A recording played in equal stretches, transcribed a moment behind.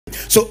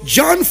So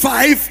John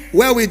 5,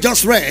 where we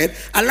just read,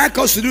 I'd like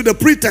us to do the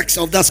pretext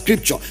of that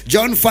scripture.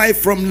 John 5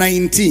 from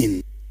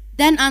 19.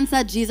 Then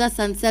answered Jesus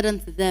and said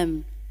unto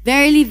them,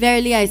 Verily,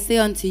 verily, I say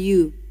unto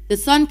you, the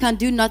Son can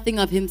do nothing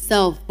of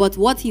himself, but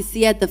what he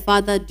seeth the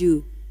Father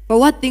do. For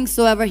what things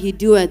soever he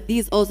doeth,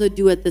 these also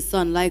doeth the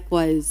Son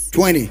likewise.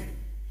 20.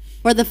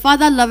 For the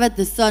Father loveth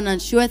the Son, and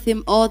sheweth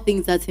him all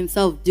things that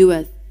himself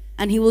doeth.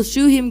 And he will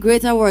shew him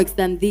greater works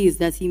than these,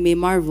 that he may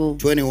marvel.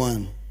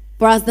 21.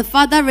 For as the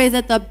Father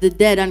raiseth up the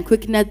dead, and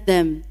quickeneth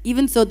them,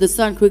 even so the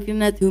Son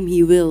quickeneth whom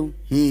he will.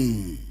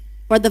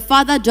 For the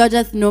Father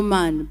judgeth no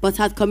man, but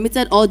hath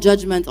committed all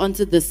judgment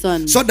unto the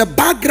Son. So the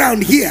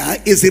background here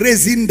is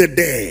raising the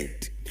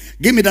dead.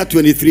 Give me that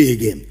 23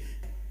 again.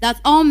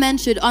 That all men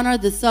should honor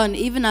the Son,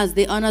 even as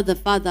they honor the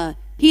Father.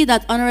 He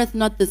that honoreth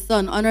not the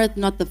Son, honoreth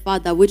not the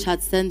Father which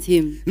hath sent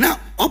him. Now,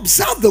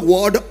 observe the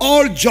word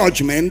all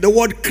judgment, the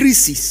word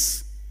krisis.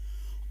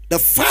 The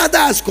Father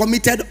has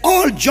committed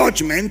all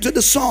judgment to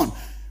the Son.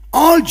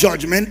 All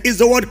judgment is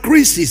the word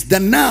krisis, the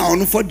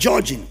noun for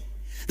judging.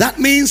 That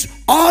means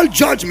all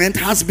judgment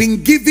has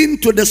been given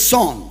to the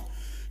Son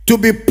to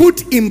be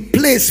put in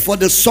place for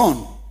the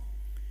Son.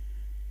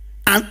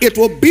 And it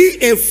will be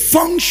a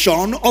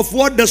function of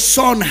what the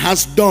Son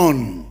has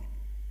done.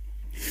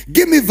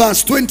 Give me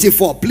verse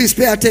 24. Please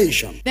pay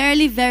attention.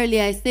 Verily,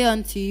 verily, I say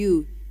unto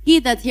you, he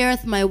that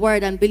heareth my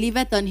word and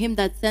believeth on him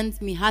that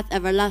sent me hath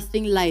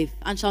everlasting life,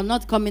 and shall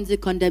not come into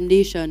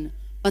condemnation,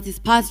 but is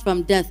passed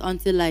from death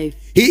unto life.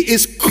 He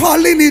is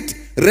calling it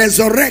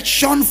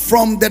resurrection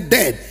from the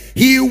dead.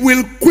 He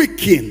will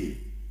quicken.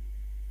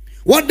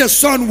 What the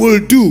Son will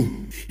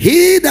do,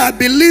 he that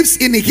believes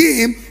in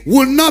him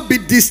will not be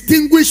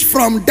distinguished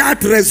from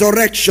that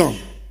resurrection.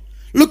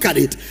 Look at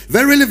it.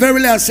 Verily,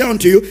 verily, I say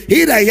unto you,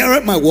 he that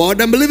heareth my word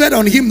and believeth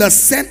on him that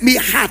sent me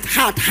hath,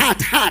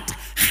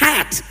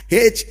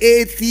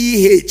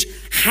 H-A-T-H,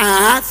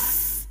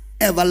 hath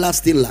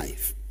everlasting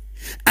life,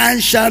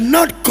 and shall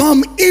not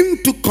come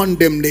into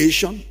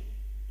condemnation,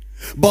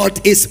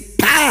 but is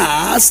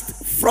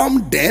passed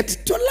from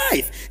death to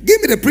life.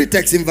 Give me the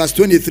pretext in verse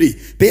 23.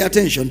 Pay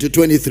attention to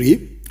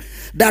 23.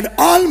 That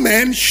all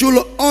men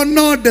should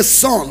honor the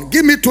Son.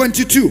 Give me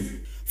 22.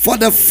 For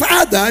the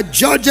Father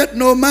judgeth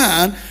no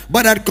man,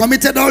 but hath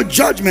committed all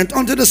judgment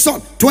unto the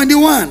Son.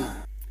 21.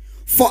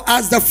 For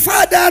as the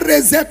Father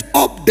raiseth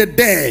up the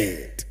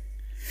dead,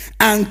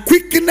 and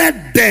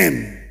quickeneth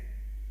them,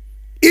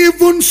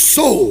 even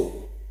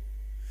so,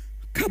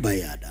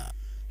 Kabayada,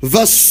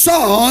 the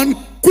Son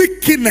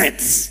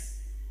quickeneth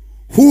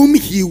whom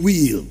he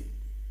will.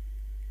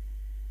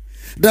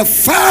 The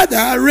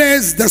Father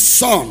raised the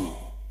Son,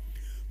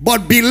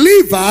 but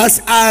believers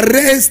are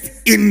raised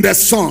in the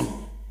Son.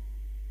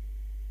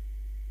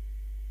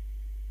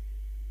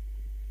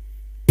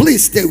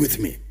 Please stay with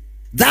me.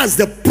 That's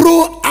the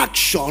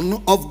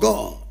pro-action of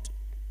God.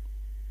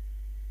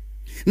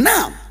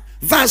 Now,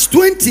 verse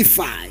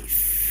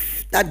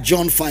 25. That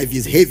John 5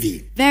 is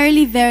heavy.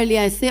 Verily, verily,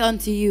 I say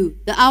unto you,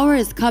 the hour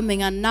is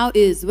coming, and now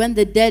is, when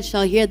the dead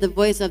shall hear the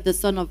voice of the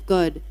Son of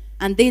God,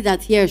 and they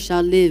that hear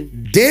shall live.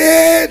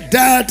 They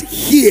that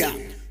hear.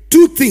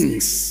 Two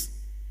things.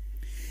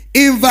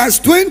 In verse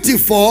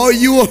 24,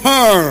 you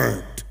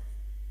heard,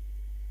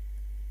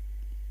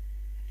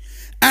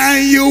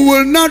 and you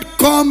will not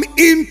come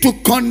into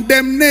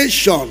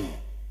condemnation.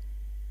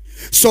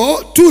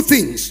 So, two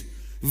things.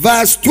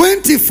 Verse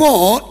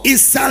 24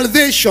 is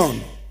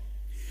salvation.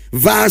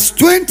 Verse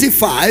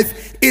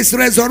 25 is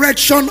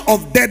resurrection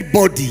of dead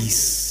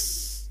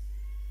bodies.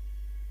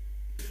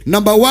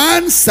 Number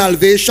one,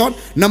 salvation.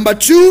 Number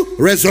two,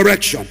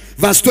 resurrection.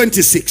 Verse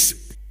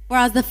 26. For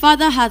as the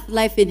Father hath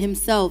life in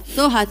himself,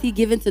 so hath he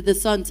given to the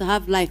Son to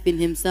have life in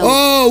himself.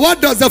 Oh,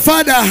 what does the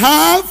Father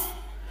have?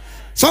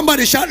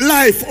 Somebody shout,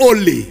 life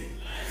only.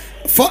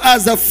 For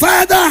as the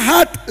Father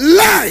hath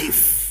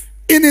life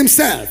in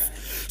himself,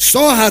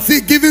 so hath he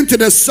given to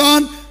the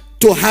Son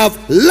to have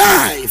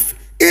life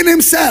in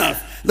himself.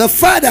 The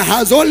Father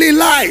has only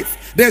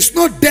life. There's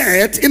no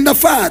death in the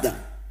Father.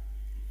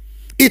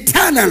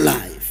 Eternal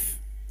life.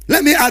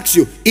 Let me ask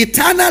you,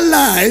 eternal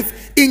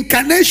life,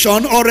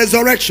 incarnation or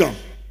resurrection?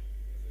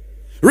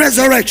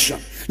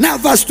 Resurrection. Now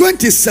verse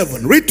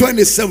 27. Read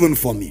 27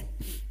 for me.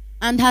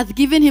 And hath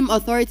given him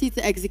authority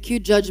to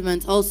execute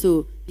judgment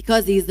also,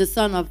 because he is the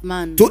Son of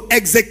Man. To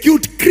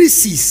execute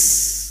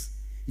krisis,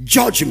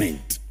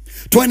 judgment.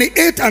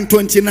 28 and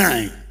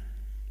 29.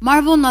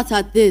 Marvel not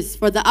at this,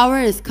 for the hour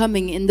is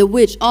coming, in the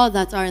which all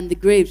that are in the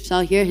grave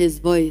shall hear his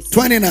voice.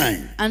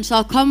 29. And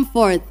shall come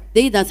forth,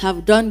 they that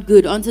have done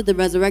good unto the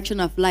resurrection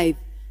of life,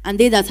 and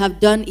they that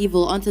have done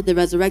evil unto the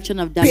resurrection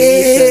of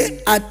damnation.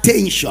 Pay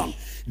attention.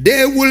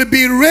 They will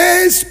be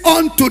raised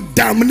unto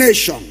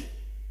damnation.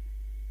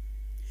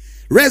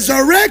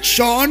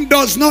 Resurrection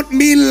does not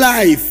mean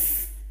life.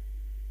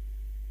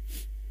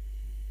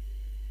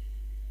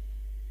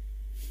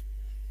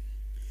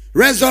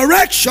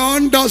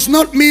 Resurrection does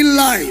not mean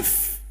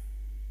life.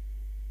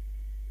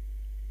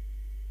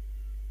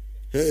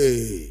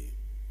 Hey.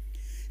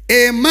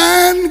 A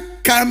man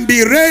can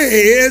be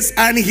raised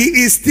and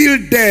he is still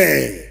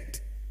dead.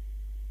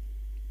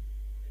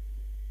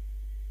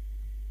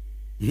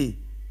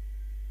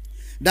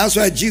 That's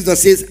why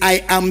Jesus says,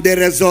 I am the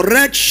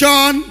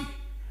resurrection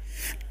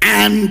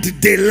and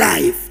the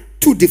life.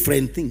 Two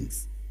different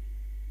things.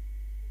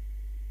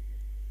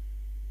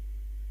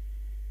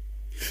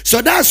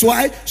 So that's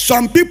why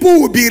some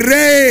people will be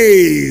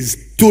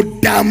raised to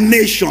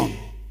damnation.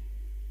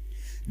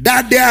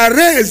 That they are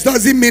raised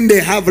doesn't mean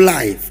they have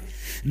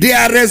life.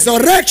 Their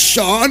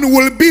resurrection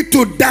will be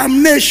to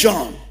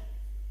damnation.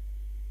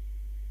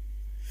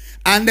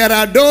 And there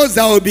are those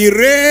that will be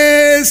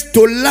raised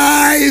to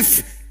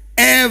life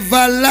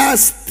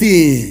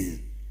everlasting.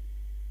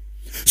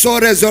 So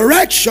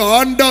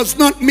resurrection does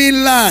not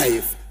mean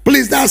life.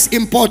 Please, that's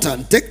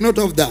important. Take note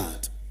of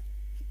that.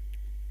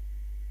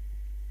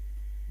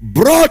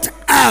 Brought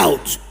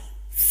out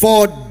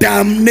for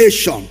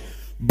damnation.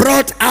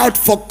 Brought out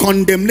for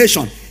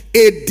condemnation.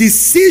 A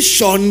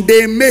decision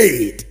they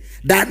made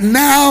that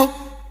now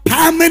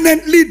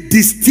permanently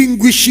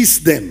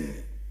distinguishes them.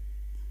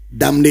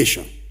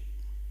 Damnation.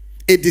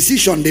 A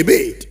decision they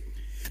made.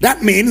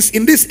 That means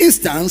in this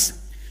instance,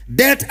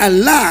 death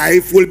and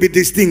life will be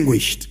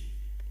distinguished.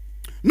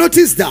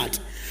 Notice that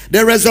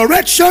the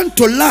resurrection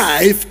to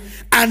life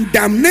and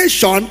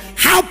damnation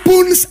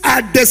happens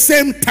at the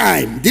same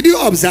time. Did you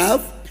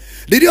observe?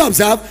 Did you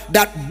observe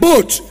that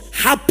both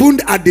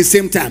happened at the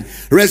same time?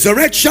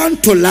 Resurrection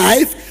to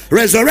life,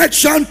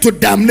 resurrection to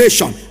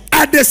damnation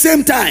at the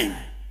same time.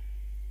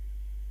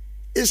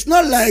 It's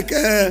not like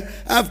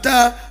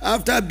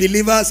after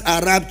believers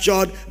are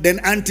raptured, then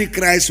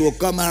Antichrist will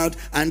come out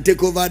and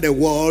take over the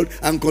world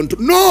and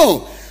control.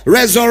 No!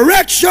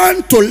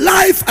 Resurrection to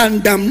life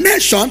and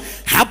damnation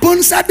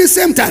happens at the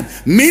same time.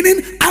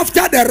 Meaning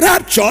after the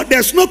rapture,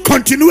 there's no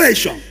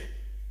continuation.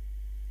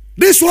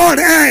 This world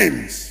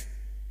ends.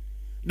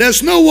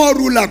 There's no world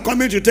ruler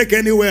coming to take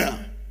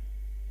anywhere.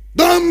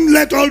 Don't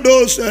let all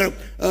those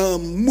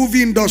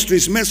movie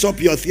industries mess up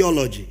your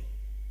theology.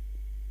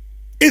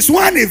 It's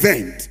one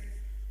event.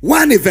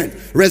 One event.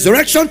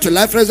 Resurrection to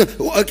life. He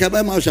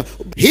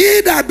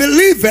that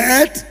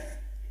believeth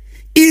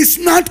is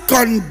not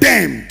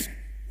condemned.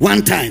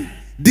 One time.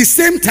 The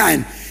same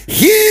time.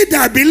 He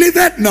that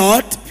believeth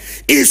not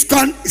is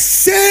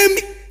same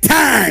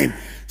time.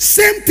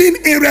 Same thing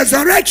in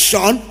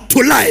resurrection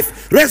to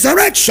life.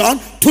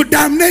 Resurrection to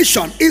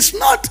damnation. It's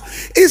not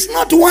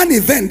one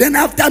event. Then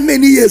after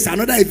many years,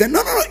 another event.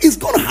 No. It's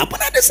going to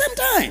happen at the same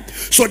time.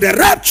 So the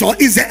rapture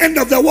is the end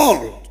of the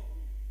world.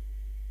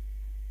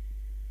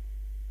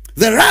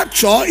 The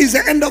rapture is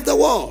the end of the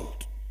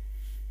world.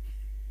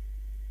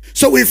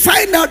 So we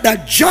find out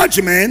that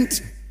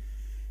judgment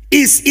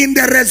is in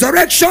the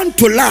resurrection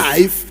to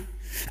life,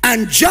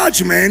 and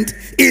judgment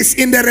is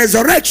in the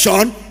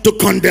resurrection to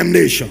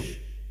condemnation.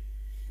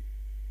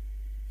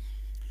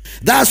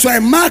 That's why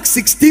Mark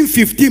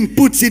 16:15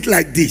 puts it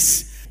like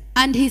this.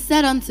 And he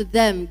said unto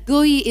them,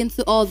 Go ye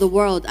into all the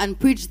world, and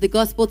preach the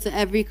gospel to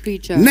every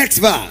creature. Next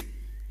verse.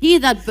 He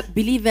that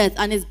believeth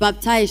and is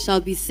baptized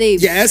shall be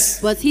saved.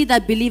 Yes. But he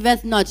that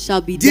believeth not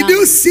shall be damned. Did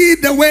you see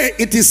the way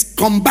it is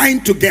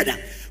combined together?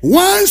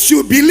 Once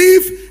you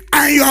believe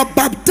and you are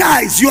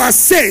baptized, you are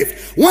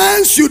saved.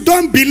 Once you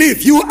don't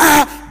believe, you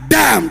are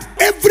damned.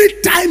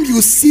 Every time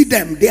you see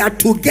them, they are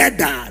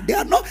together.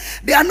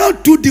 They are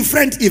not two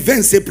different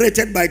events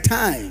separated by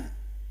time.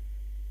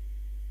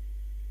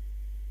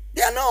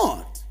 They are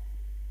not.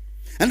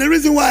 And the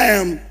reason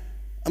why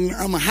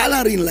I'm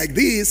hollering like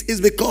this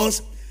is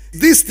because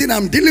this thing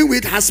I'm dealing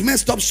with has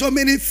messed up so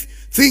many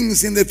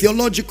things in the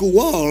theological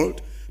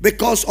world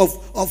because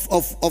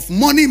of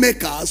money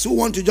makers who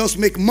want to just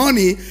make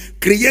money,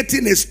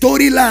 creating a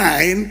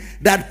storyline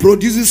that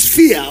produces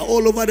fear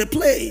all over the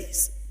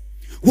place.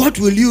 What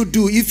will you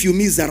do if you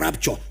miss the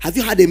rapture? Have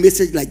you had a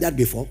message like that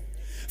before?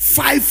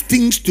 5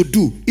 things to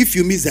do if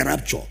you miss the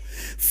rapture.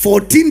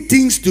 14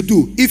 things to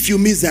do if you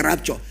miss the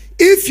rapture.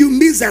 If you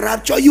miss the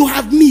rapture, you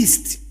have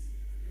missed.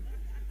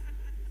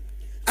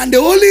 And the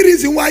only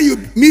reason why you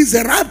missed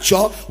the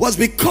rapture was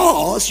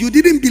because you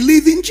didn't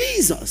believe in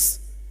Jesus.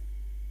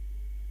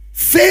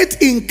 Faith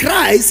in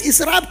Christ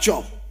is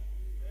rapture.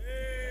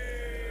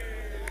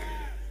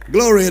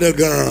 Glory to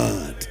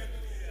God.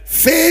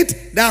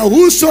 Faith that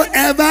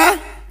whosoever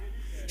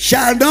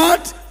shall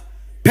not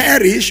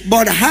perish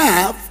but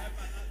have.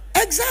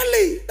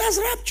 Exactly. That's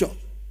rapture.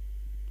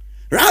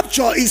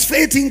 Rapture is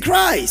faith in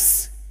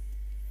Christ.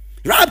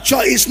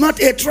 Rapture is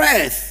not a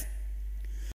threat.